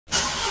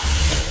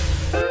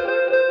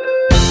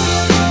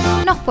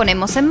nos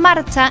ponemos en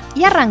marcha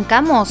y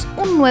arrancamos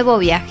un nuevo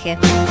viaje.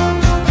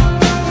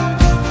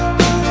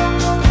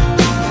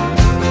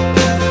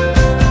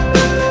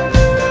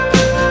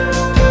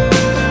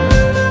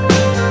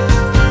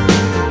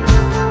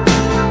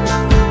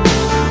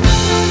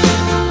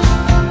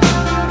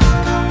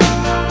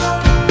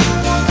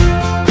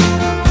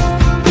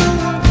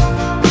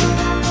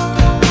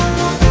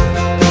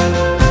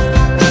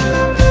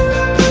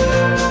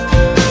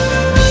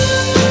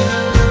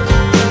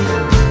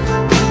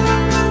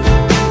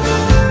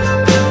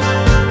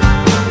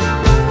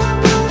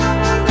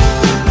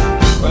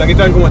 Hola, ¿qué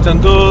tal? ¿Cómo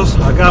están todos?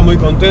 Acá muy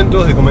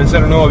contentos de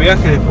comenzar un nuevo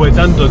viaje después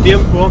de tanto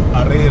tiempo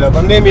a raíz de la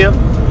pandemia.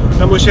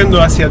 Estamos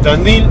yendo hacia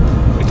Tandil,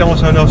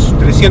 estamos a unos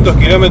 300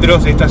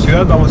 kilómetros de esta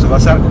ciudad, vamos a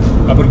pasar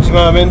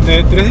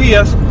aproximadamente 3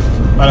 días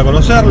para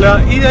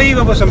conocerla y de ahí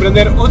vamos a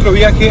emprender otro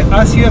viaje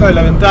a Sierra de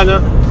la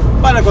Ventana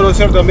para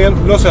conocer también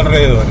los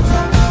alrededores.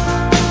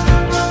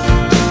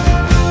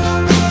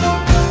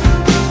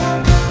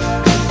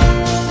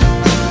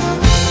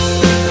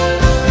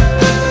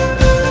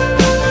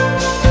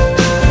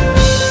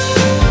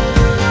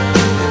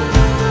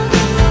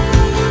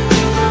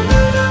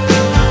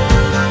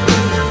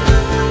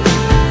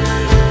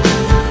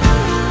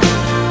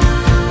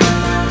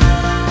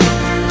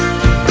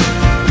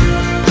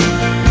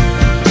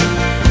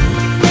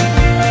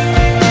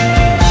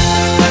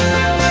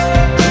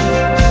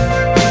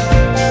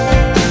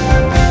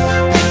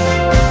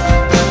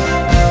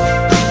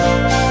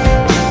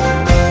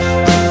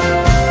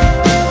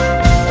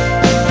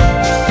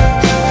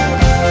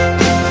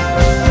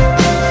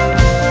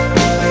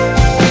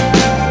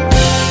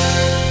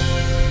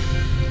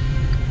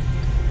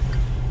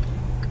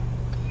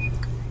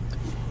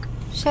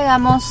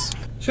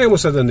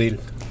 Llegamos a Tandil.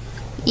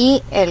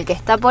 Y el que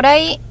está por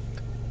ahí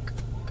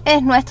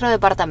es nuestro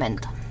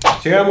departamento.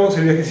 Llegamos,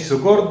 el viaje se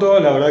hizo corto,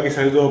 la verdad que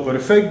salió todo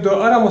perfecto.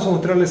 Ahora vamos a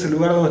mostrarles el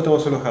lugar donde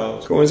estamos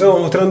alojados. Comenzamos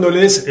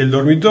mostrándoles el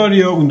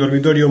dormitorio, un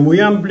dormitorio muy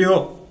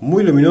amplio,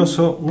 muy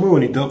luminoso, muy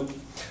bonito.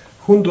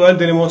 Junto a él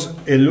tenemos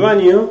el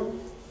baño.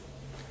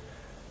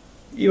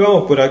 Y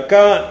vamos por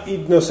acá y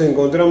nos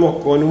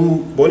encontramos con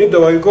un bonito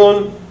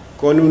balcón,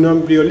 con un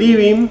amplio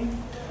living.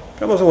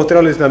 Vamos a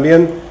mostrarles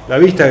también la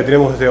vista que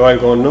tenemos desde el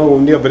balcón, ¿no?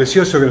 Un día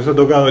precioso que nos ha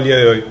tocado el día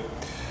de hoy.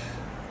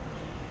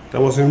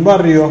 Estamos en un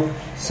barrio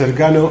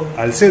cercano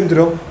al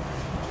centro.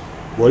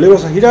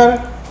 Volvemos a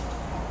girar.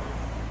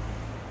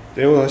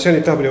 Tenemos a Jan,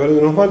 está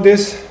preparando unos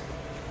mates.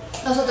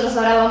 Nosotros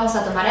ahora vamos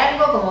a tomar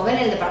algo. Como ven,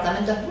 el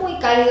departamento es muy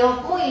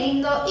cálido, muy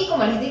lindo y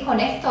como les dijo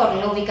Néstor,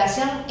 la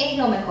ubicación es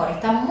lo mejor.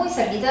 Está muy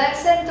cerquita del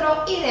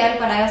centro, ideal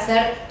para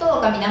hacer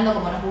todo caminando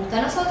como nos gusta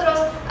a nosotros.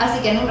 Así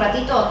que en un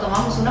ratito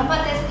tomamos unos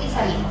mates y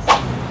salimos.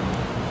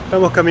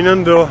 Estamos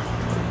caminando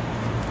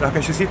las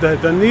callecitas de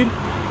Tandil.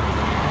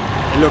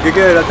 En lo que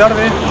queda de la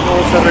tarde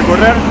vamos a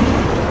recorrer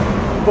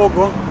un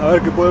poco a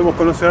ver qué podemos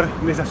conocer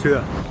de esta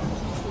ciudad.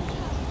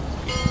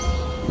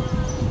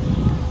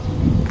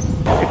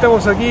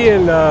 Estamos aquí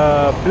en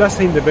la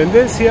Plaza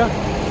Independencia.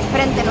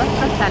 Frente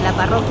nuestro está la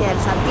parroquia del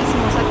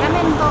Santísimo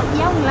Sacramento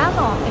y a un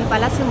lado el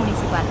Palacio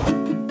Municipal.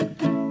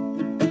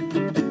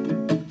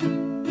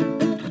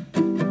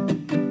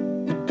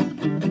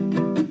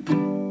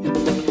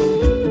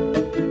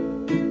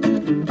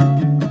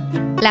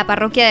 La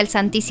parroquia del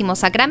Santísimo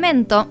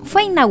Sacramento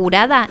fue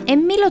inaugurada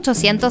en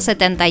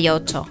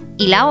 1878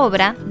 y la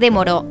obra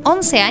demoró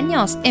 11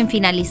 años en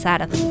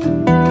finalizar.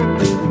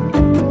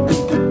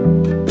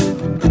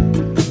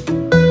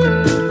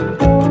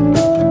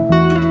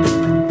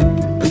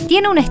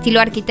 Tiene un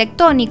estilo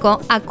arquitectónico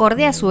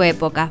acorde a su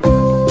época.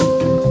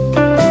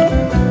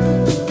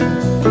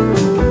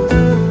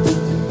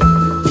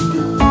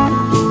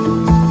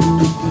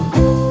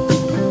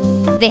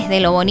 Desde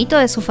lo bonito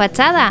de su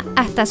fachada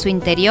hasta su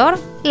interior,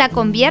 la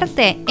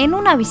convierte en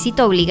una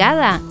visita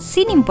obligada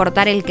sin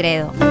importar el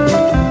credo.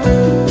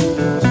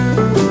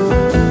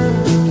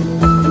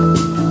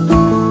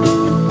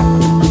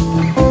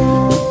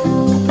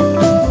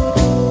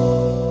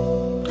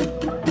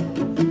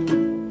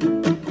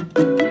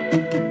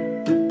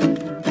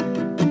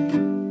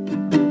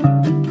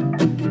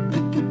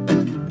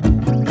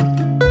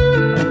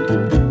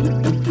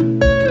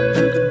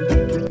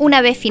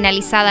 Una vez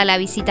finalizada la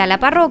visita a la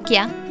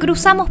parroquia,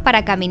 cruzamos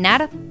para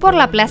caminar por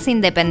la Plaza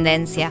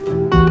Independencia.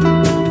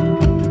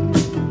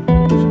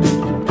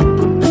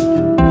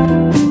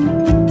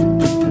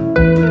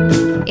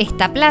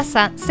 Esta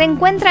plaza se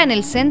encuentra en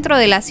el centro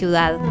de la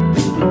ciudad.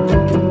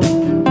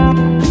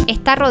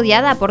 Está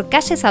rodeada por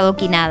calles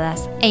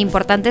adoquinadas e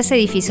importantes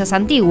edificios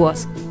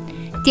antiguos.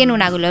 Tiene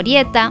una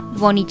glorieta,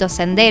 bonitos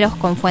senderos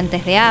con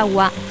fuentes de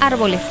agua,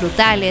 árboles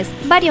frutales,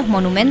 varios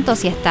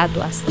monumentos y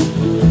estatuas.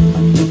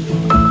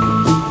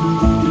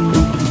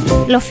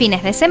 Los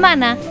fines de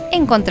semana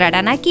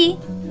encontrarán aquí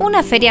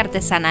una feria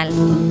artesanal.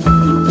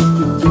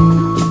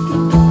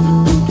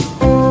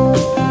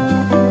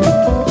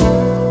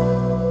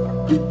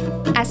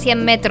 A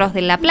 100 metros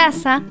de la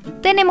plaza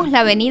tenemos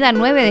la avenida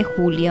 9 de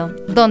Julio,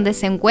 donde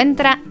se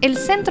encuentra el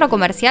centro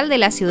comercial de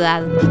la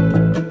ciudad.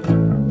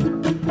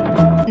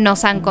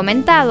 Nos han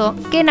comentado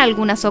que en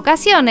algunas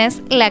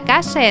ocasiones la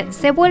calle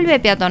se vuelve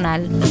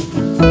peatonal.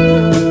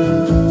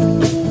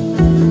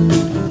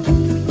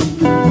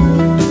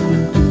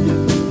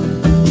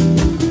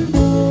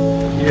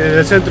 Y desde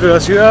el centro de la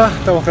ciudad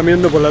estamos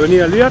caminando por la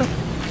avenida Alvear,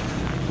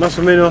 más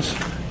o menos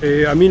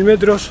a 1000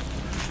 metros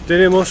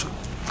tenemos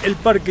el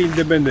Parque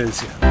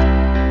Independencia.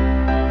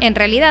 En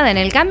realidad, en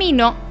el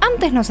camino,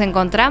 antes nos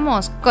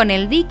encontramos con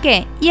el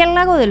Dique y el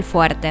Lago del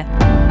Fuerte.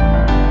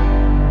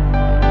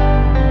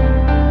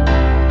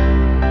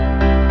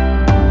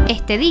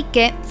 Este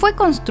dique fue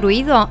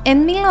construido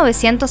en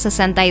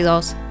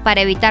 1962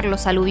 para evitar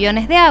los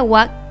aluviones de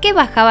agua que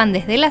bajaban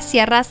desde las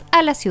sierras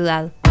a la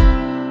ciudad.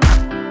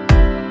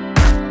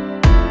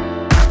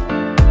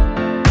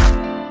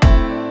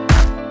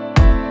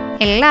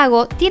 El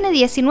lago tiene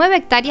 19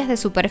 hectáreas de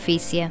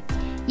superficie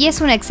y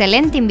es una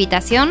excelente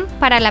invitación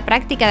para la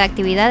práctica de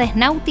actividades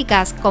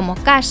náuticas como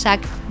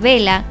kayak,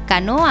 vela,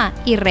 canoa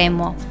y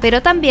remo,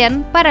 pero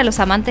también para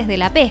los amantes de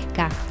la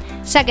pesca,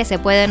 ya que se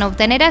pueden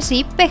obtener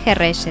allí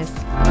pejerreyes.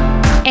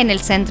 En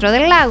el centro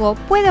del lago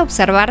puede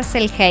observarse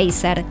el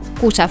Hacer,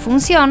 cuya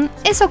función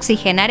es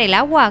oxigenar el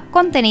agua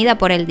contenida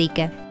por el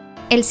dique.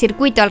 El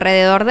circuito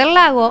alrededor del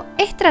lago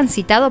es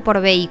transitado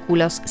por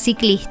vehículos,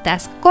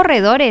 ciclistas,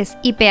 corredores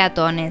y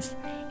peatones.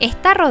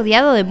 Está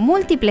rodeado de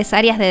múltiples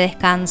áreas de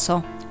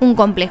descanso, un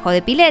complejo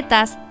de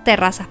piletas,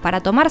 terrazas para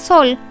tomar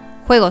sol,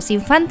 juegos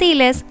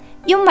infantiles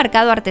y un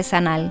mercado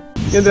artesanal.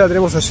 Mientras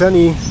tenemos a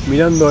Yani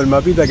mirando el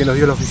mapita que nos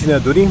dio la oficina de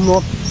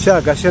turismo,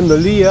 ya cayendo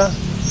el día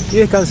y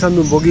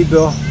descansando un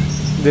poquito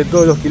de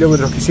todos los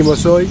kilómetros que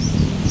hicimos hoy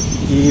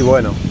y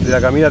bueno, de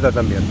la caminata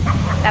también.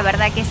 La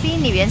verdad que sí,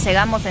 ni bien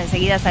llegamos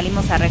enseguida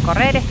salimos a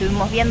recorrer,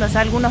 estuvimos viendo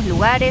ya algunos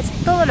lugares,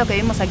 todo lo que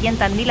vimos aquí en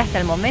Tandil hasta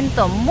el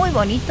momento muy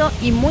bonito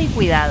y muy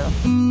cuidado.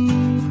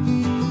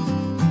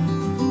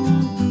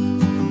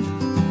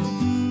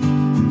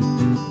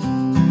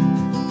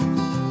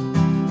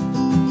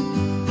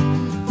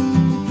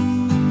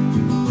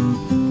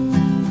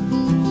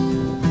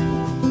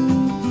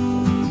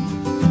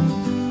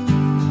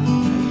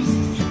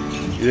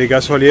 Y de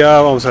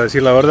casualidad, vamos a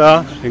decir la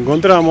verdad,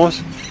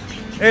 encontramos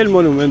el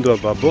monumento a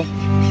Papo.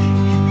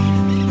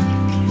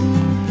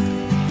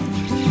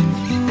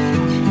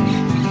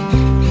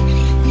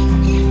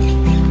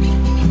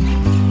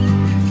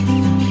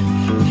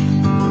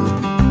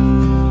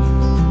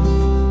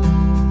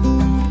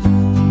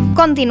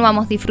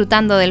 Continuamos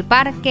disfrutando del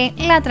parque,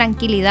 la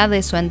tranquilidad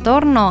de su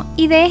entorno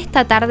y de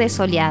esta tarde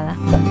soleada.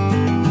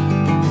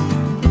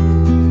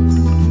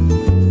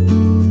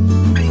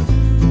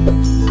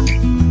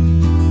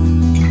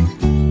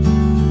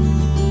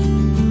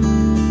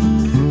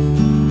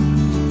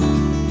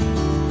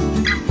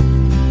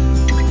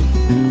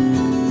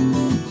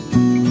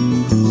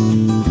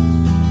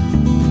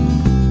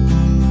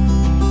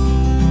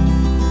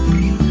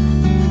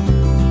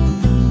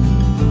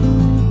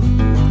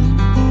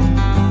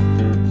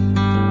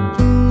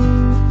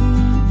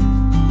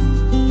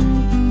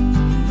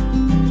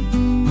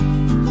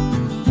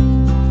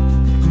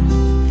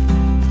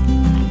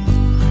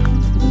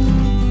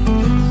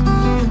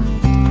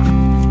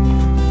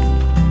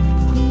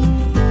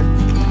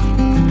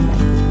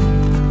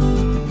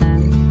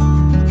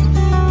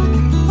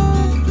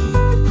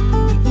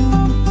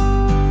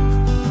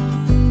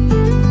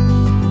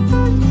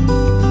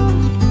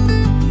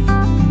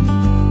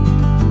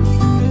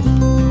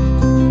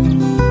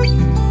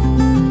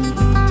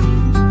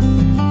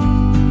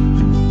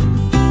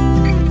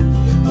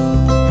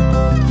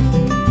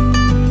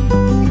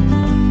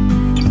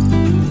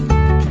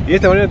 Y de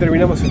esta manera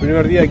terminamos el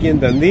primer día aquí en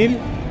Tandil,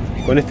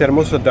 con este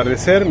hermoso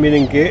atardecer.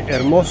 Miren qué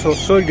hermoso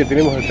sol que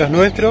tenemos detrás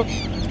nuestro.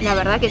 La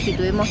verdad que sí,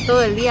 tuvimos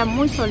todo el día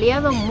muy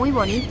soleado, muy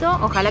bonito.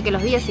 Ojalá que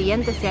los días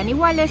siguientes sean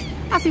iguales,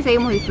 así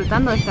seguimos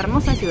disfrutando de esta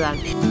hermosa ciudad.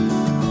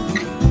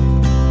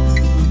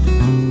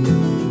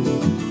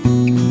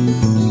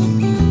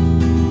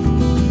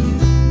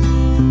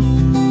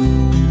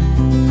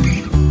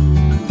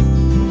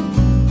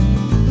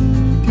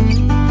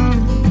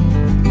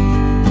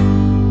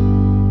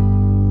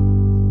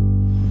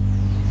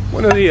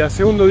 Buenos días,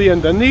 segundo día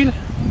en Tandil.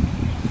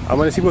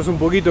 Amanecimos un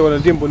poquito con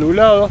el tiempo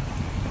nublado,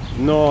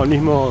 no el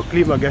mismo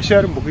clima que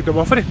ayer, un poquito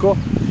más fresco.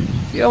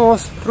 Y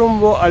vamos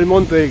rumbo al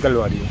Monte del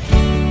Calvario.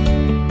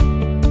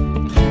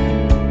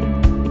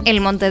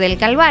 El Monte del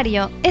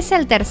Calvario es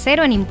el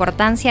tercero en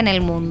importancia en el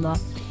mundo.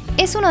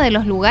 Es uno de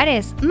los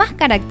lugares más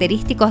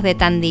característicos de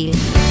Tandil.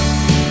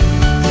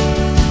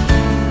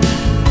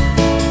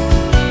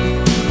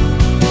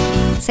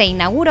 Se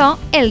inauguró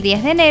el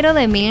 10 de enero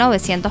de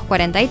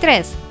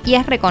 1943 y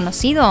es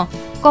reconocido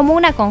como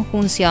una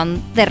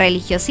conjunción de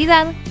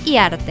religiosidad y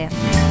arte.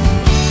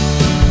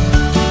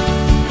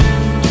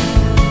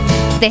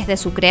 Desde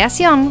su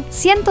creación,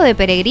 cientos de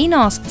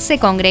peregrinos se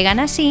congregan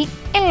allí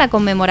en la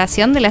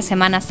conmemoración de la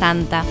Semana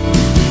Santa.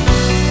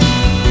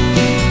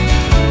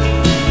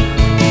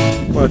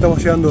 Bueno, estamos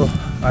llegando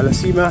a la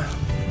cima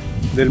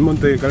del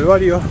Monte del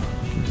Calvario.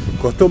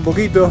 Costó un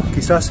poquito,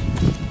 quizás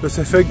los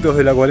efectos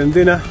de la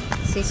cuarentena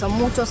Sí, son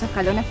muchos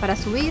escalones para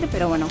subir,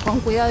 pero bueno, con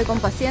cuidado y con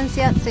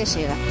paciencia se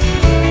llega.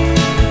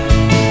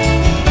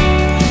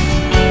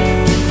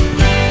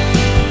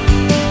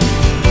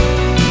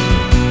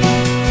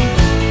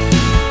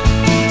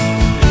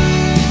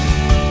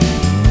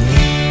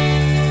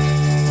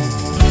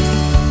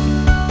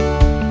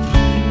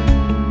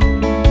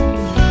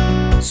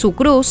 Su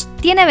cruz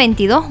tiene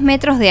 22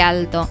 metros de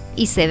alto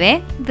y se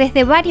ve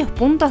desde varios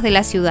puntos de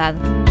la ciudad.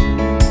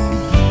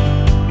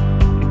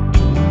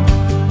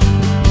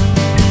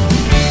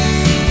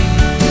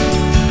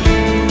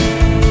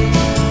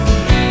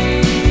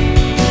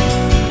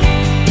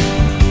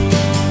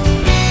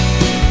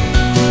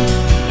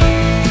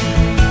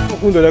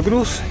 Junto a la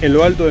cruz, en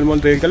lo alto del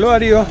Monte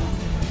Calvario,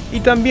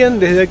 y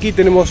también desde aquí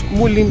tenemos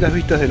muy lindas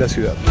vistas de la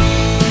ciudad.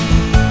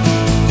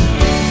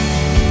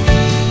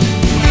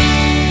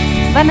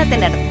 Van a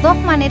tener dos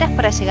maneras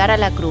para llegar a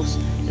la cruz.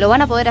 Lo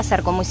van a poder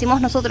hacer como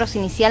hicimos nosotros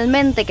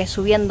inicialmente, que es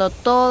subiendo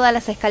todas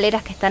las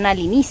escaleras que están al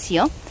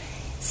inicio.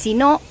 Si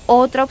no,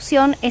 otra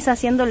opción es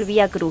haciendo el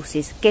Vía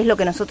Crucis, que es lo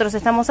que nosotros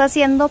estamos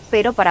haciendo,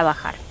 pero para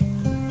bajar.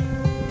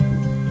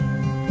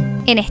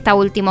 En esta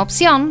última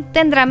opción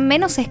tendrán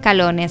menos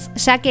escalones,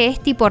 ya que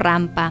es tipo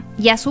rampa,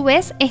 y a su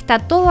vez está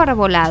todo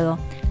arbolado.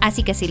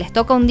 Así que si les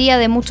toca un día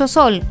de mucho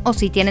sol o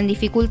si tienen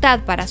dificultad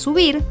para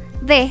subir,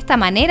 de esta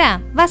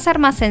manera va a ser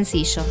más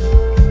sencillo.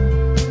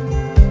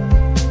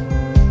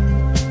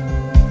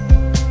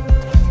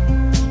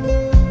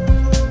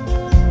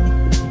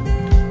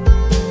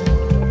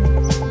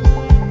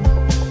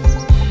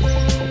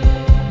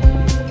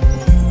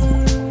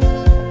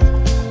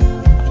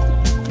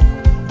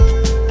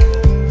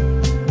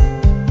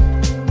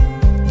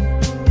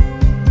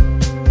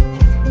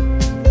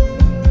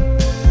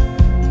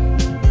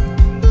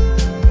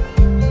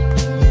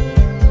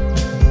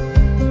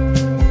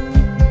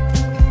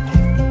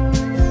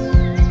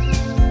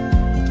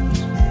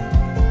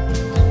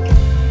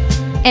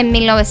 En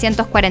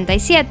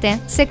 1947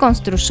 se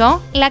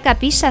construyó la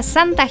Capilla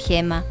Santa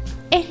Gema.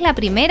 Es la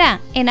primera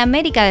en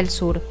América del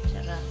Sur.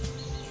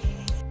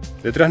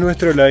 Detrás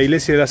nuestro la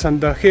iglesia de la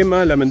Santa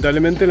Gema,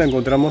 lamentablemente la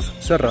encontramos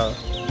cerrada.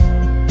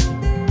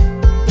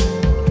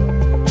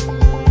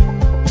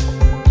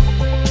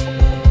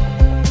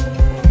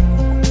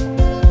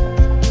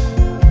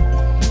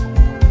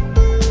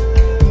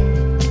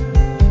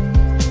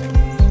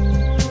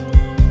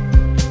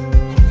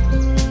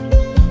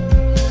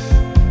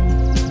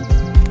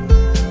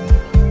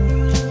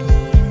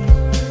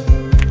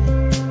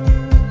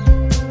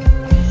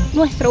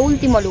 Nuestro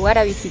último lugar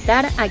a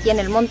visitar aquí en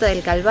el Monte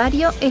del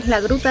Calvario es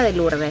la Gruta de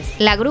Lourdes.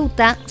 La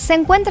gruta se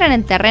encuentra en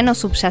el terreno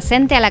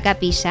subyacente a la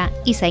capilla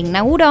y se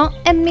inauguró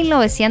en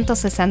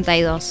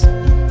 1962.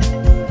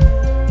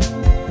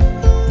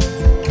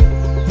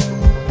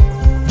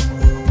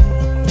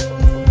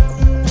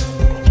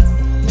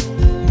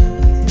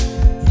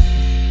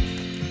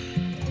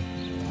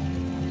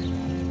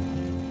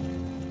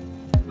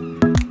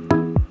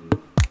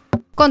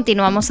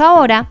 Continuamos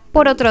ahora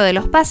por otro de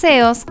los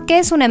paseos que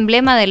es un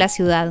emblema de la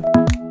ciudad.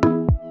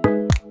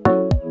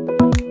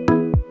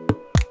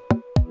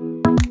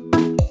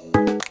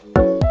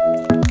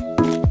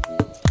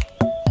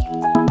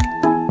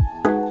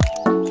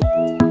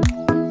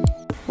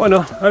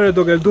 Bueno, ahora le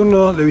toca el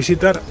turno de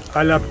visitar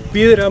a la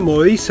Piedra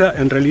Movediza,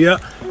 en realidad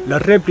la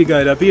réplica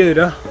de la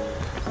piedra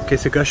que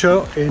se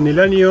cayó en el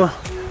año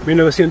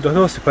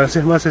 1912, para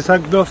ser más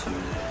exactos,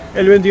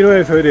 el 29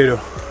 de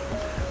febrero.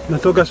 Nos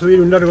toca subir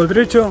un largo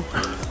trecho,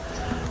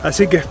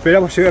 así que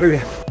esperamos llegar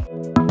bien.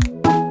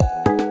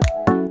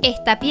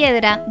 Esta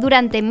piedra,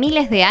 durante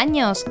miles de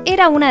años,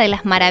 era una de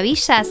las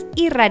maravillas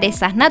y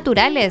rarezas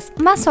naturales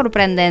más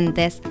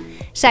sorprendentes,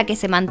 ya que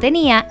se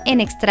mantenía en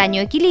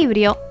extraño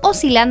equilibrio,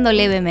 oscilando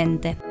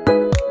levemente.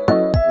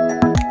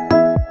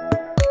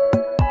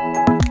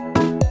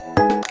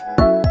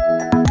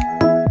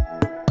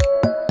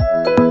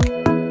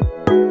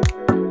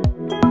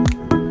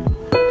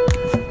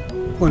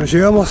 Bueno,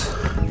 llegamos.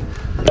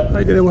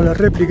 Ahí tenemos la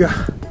réplica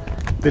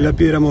de la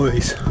Piedra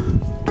Movediza.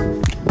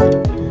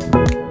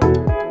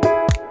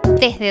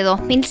 Desde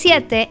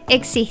 2007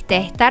 existe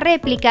esta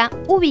réplica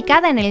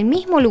ubicada en el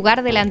mismo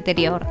lugar de la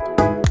anterior.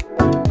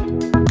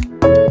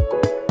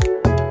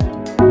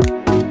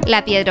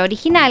 La piedra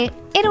original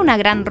era una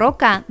gran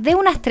roca de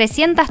unas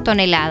 300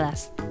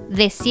 toneladas,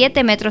 de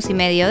 7,5 metros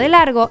de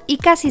largo y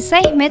casi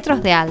 6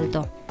 metros de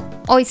alto.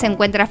 Hoy se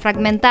encuentra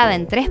fragmentada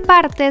en 3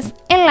 partes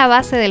en la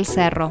base del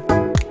cerro.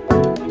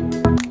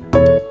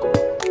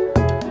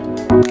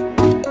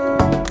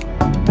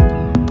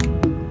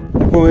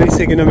 Como me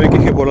dice que no me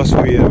queje por la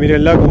subida.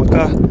 Mírenla cómo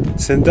está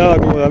sentada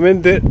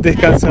cómodamente,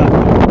 descansando.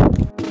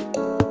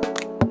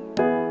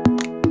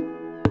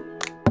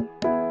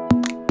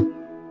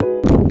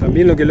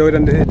 También lo que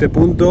logran desde este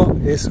punto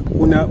es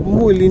una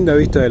muy linda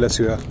vista de la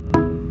ciudad.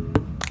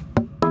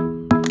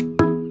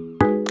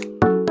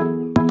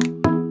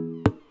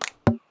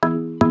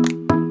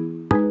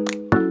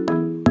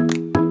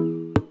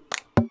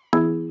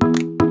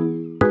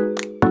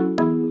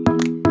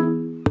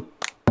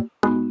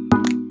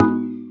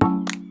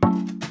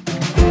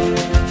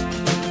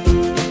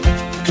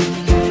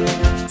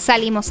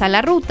 Salimos a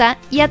la ruta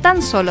y a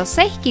tan solo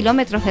 6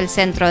 kilómetros del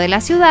centro de la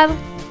ciudad,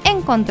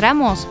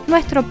 encontramos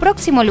nuestro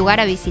próximo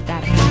lugar a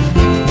visitar.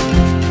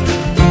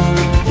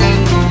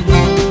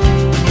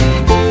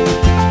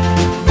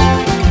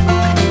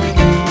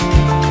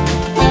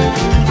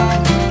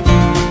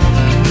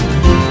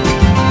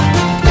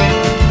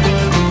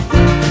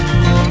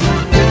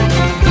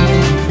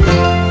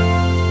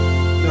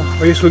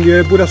 Hoy es un día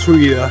de pura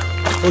subida.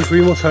 Hoy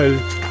subimos al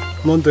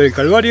Monte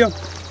Calvario,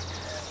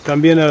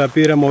 también a la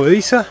Piedra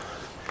Movediza.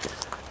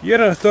 Y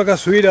ahora nos toca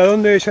subir ¿a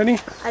dónde, Yani?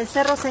 Al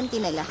Cerro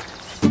Centinela.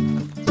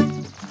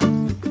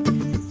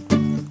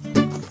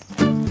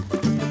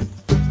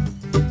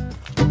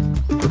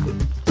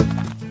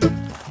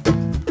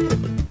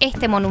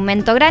 Este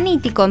monumento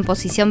granítico en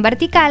posición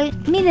vertical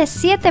mide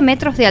 7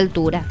 metros de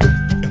altura.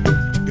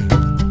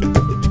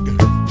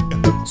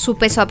 Su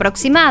peso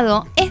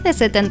aproximado es de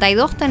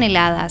 72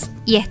 toneladas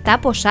y está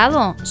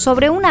apoyado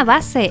sobre una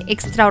base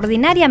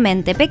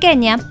extraordinariamente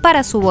pequeña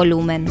para su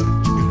volumen.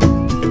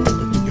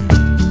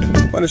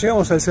 Cuando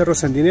llegamos al Cerro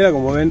Centinela,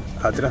 como ven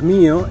atrás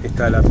mío,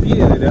 está la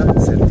piedra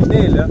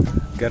Centinela,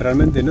 que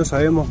realmente no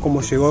sabemos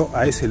cómo llegó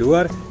a ese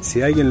lugar.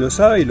 Si alguien lo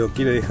sabe y lo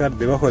quiere dejar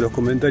debajo de los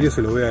comentarios,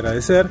 se los voy a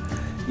agradecer.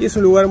 Y es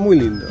un lugar muy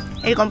lindo.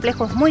 El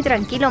complejo es muy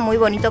tranquilo, muy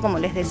bonito, como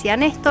les decía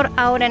Néstor.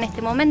 Ahora en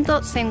este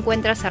momento se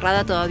encuentra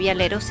cerrada todavía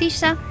la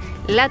aerosilla,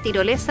 la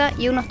tirolesa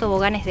y unos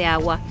toboganes de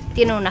agua.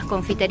 Tienen unas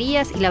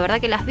confiterías y la verdad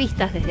que las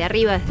vistas desde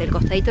arriba, desde el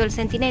costadito del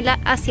Centinela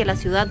hacia la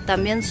ciudad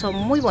también son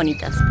muy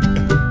bonitas.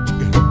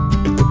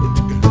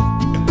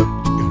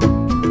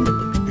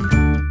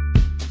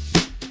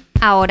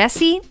 Ahora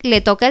sí, le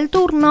toca el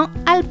turno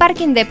al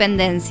Parque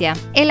Independencia.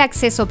 El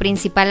acceso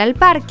principal al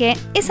parque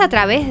es a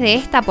través de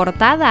esta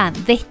portada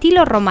de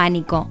estilo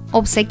románico,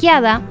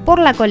 obsequiada por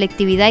la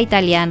colectividad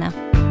italiana.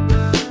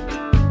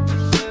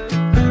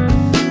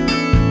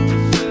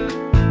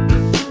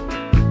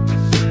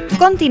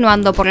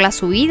 Continuando por la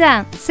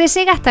subida, se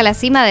llega hasta la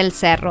cima del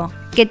cerro,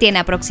 que tiene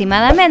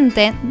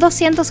aproximadamente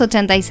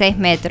 286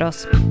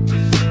 metros.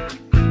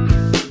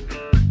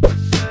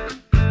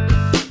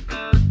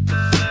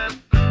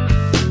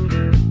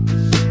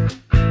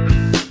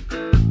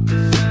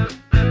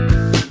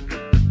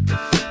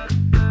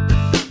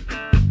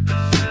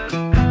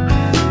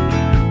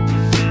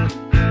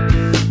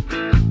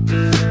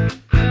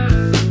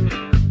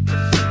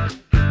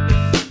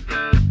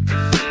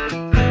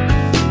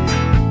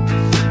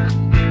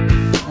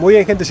 Muy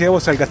bien, gente,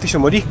 llegamos al Castillo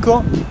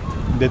Morisco,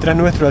 detrás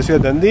nuestro de la ciudad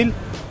de Tandil.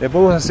 Le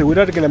podemos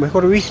asegurar que la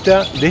mejor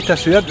vista de esta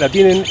ciudad la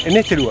tienen en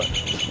este lugar.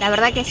 La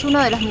verdad que es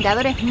uno de los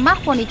miradores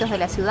más bonitos de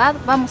la ciudad.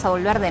 Vamos a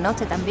volver de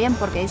noche también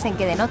porque dicen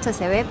que de noche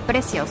se ve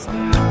precioso.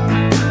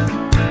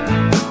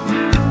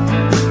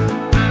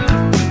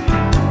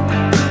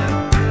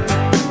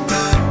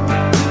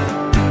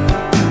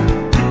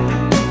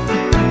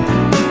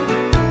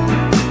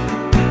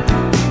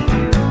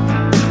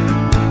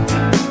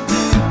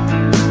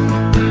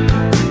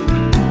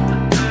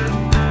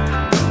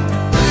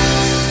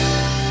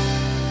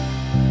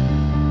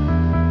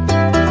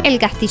 El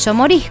Castillo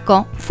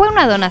Morisco fue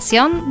una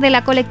donación de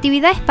la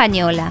colectividad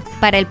española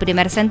para el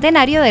primer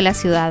centenario de la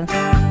ciudad.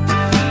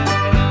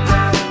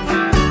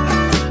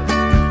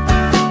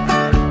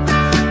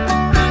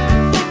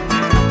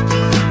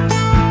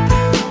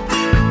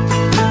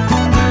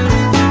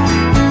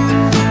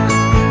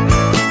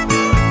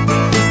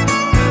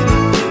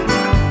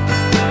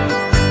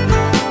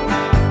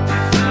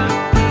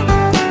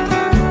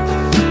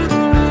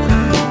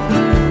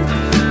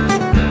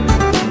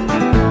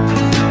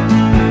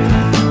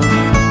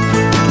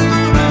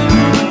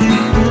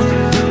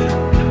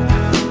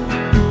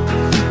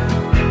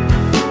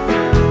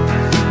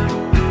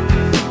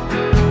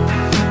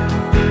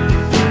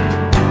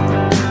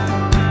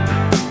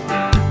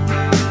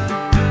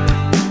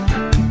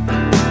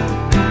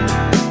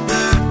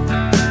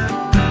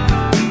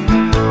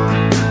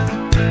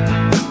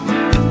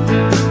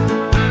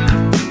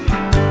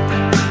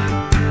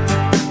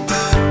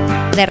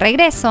 De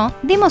regreso,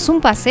 dimos un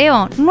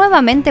paseo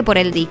nuevamente por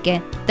el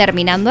dique,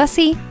 terminando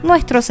así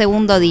nuestro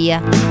segundo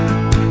día.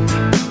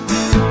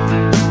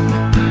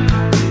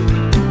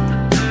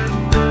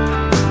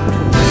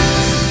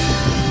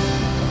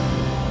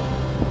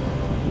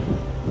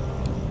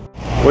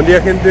 Buen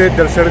día, gente,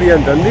 tercer día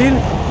en Tandil.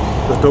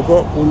 Nos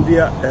tocó un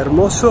día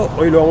hermoso.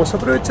 Hoy lo vamos a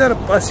aprovechar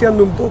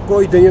paseando un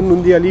poco y teniendo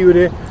un día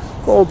libre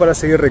como para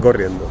seguir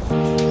recorriendo.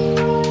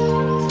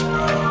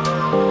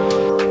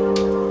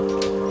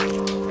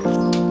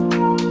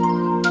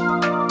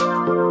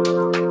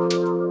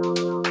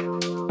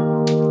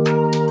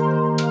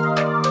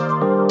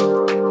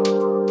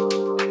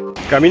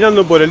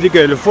 Caminando por el Dique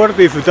del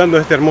Fuerte, disfrutando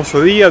de este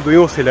hermoso día,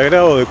 tuvimos el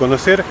agrado de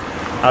conocer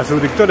a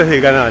suscriptores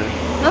del canal.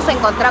 Nos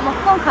encontramos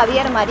con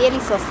Javier, Mariel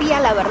y Sofía.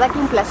 La verdad que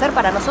un placer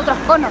para nosotros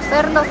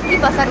conocerlos y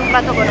pasar un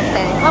rato con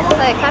ustedes. Vamos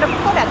a dejar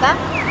por acá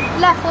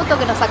la foto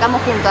que nos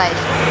sacamos junto a ellos.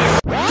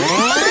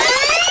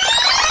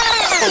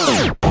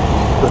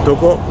 Nos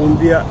tocó un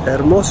día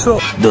hermoso.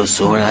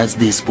 2 horas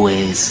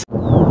después.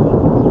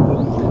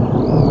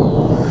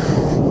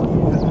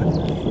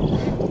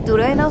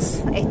 Buenos,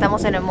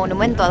 estamos en el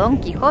monumento a Don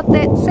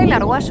Quijote, se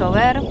largó a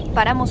llover,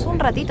 paramos un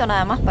ratito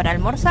nada más para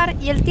almorzar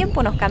y el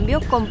tiempo nos cambió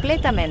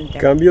completamente.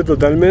 Cambió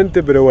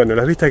totalmente, pero bueno,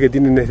 las vistas que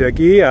tienen desde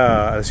aquí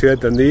a la ciudad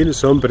de Tandil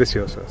son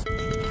preciosas.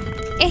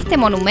 Este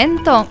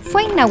monumento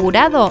fue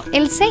inaugurado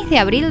el 6 de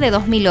abril de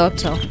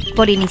 2008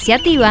 por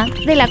iniciativa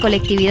de la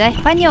colectividad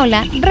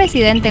española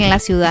residente en la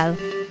ciudad.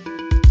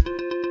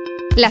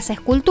 Las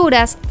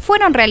esculturas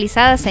fueron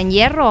realizadas en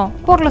hierro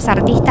por los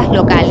artistas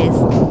locales.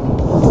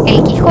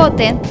 El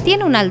Quijote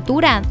tiene una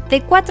altura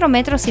de 4,5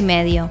 metros,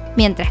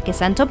 mientras que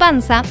Sancho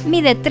Panza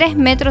mide 3,5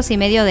 metros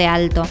de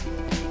alto.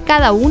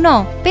 Cada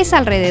uno pesa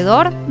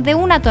alrededor de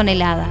 1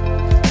 tonelada.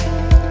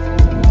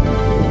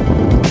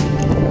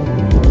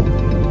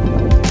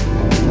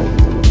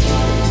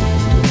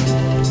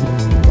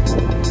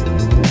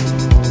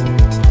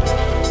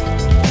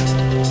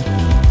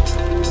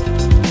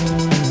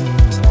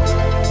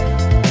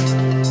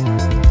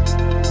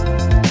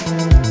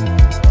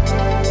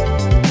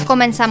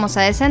 Comenzamos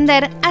a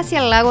descender hacia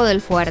el Lago del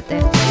Fuerte.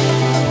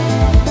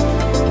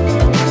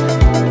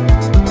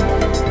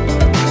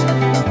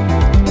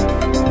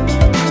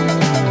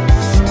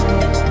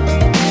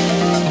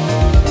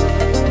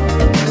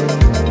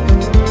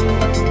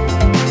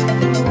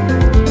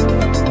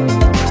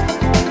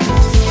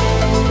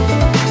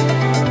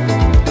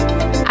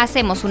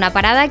 Hacemos una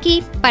parada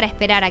aquí para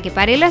esperar a que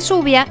pare la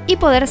lluvia y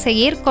poder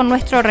seguir con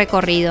nuestro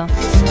recorrido.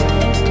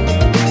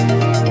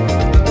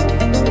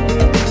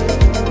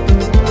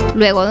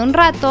 Luego de un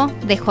rato,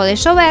 dejó de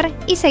llover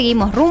y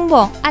seguimos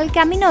rumbo al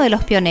Camino de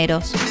los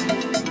Pioneros.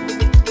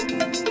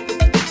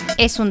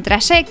 Es un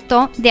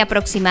trayecto de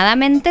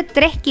aproximadamente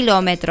 3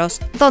 kilómetros,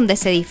 donde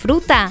se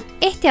disfruta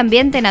este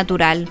ambiente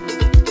natural.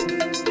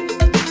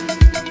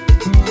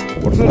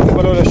 Por suerte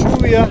paró la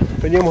lluvia,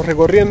 veníamos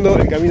recorriendo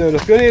el Camino de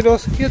los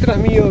Pioneros y detrás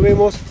mío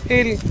vemos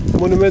el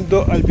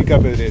monumento al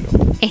picapedrero.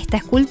 Esta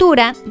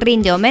escultura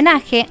rinde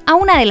homenaje a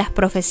una de las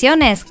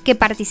profesiones que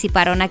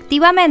participaron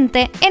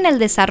activamente en el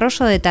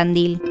desarrollo de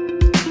Tandil.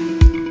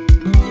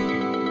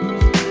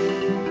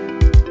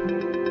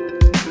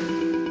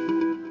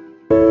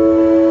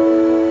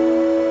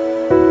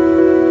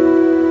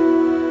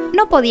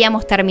 No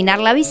podíamos terminar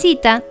la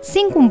visita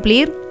sin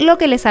cumplir lo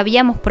que les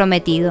habíamos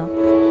prometido.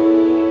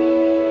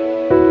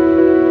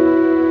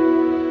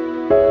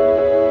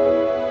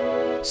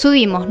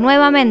 Subimos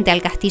nuevamente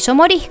al Castillo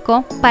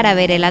Morisco para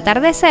ver el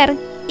atardecer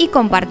y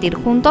compartir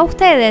junto a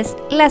ustedes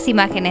las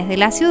imágenes de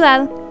la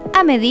ciudad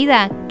a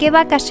medida que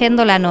va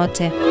cayendo la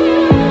noche.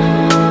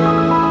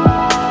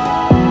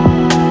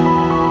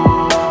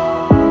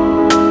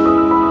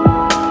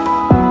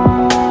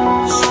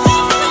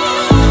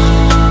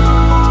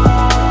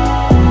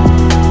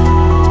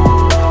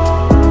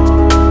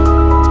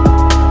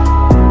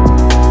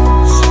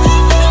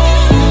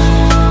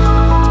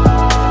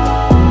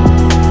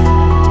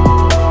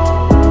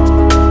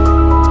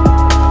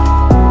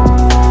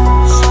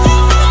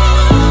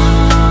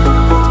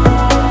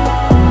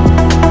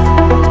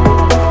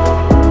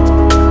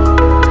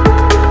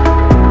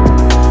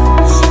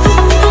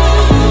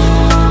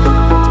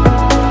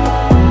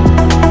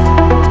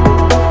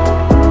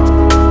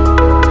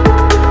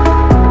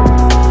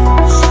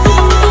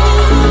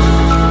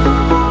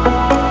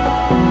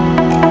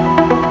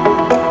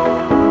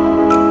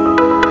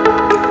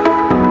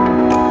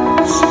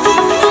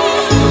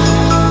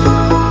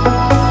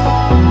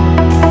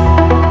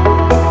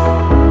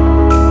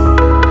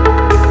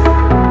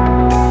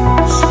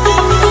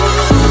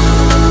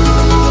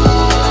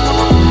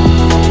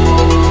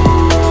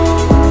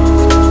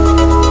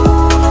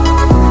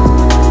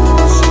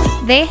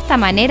 De esta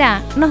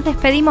manera nos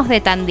despedimos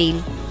de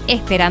Tandil,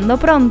 esperando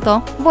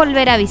pronto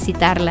volver a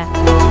visitarla.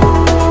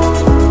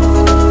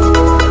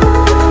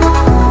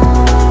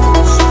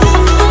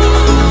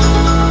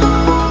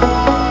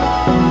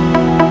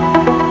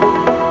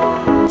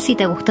 Si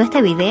te gustó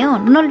este video,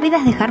 no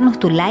olvides dejarnos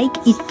tu like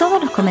y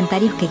todos los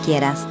comentarios que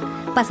quieras.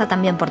 Pasa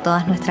también por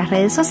todas nuestras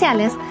redes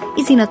sociales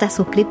y si no te has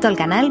suscrito al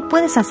canal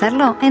puedes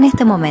hacerlo en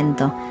este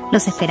momento.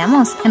 Los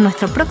esperamos en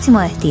nuestro próximo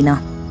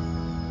destino.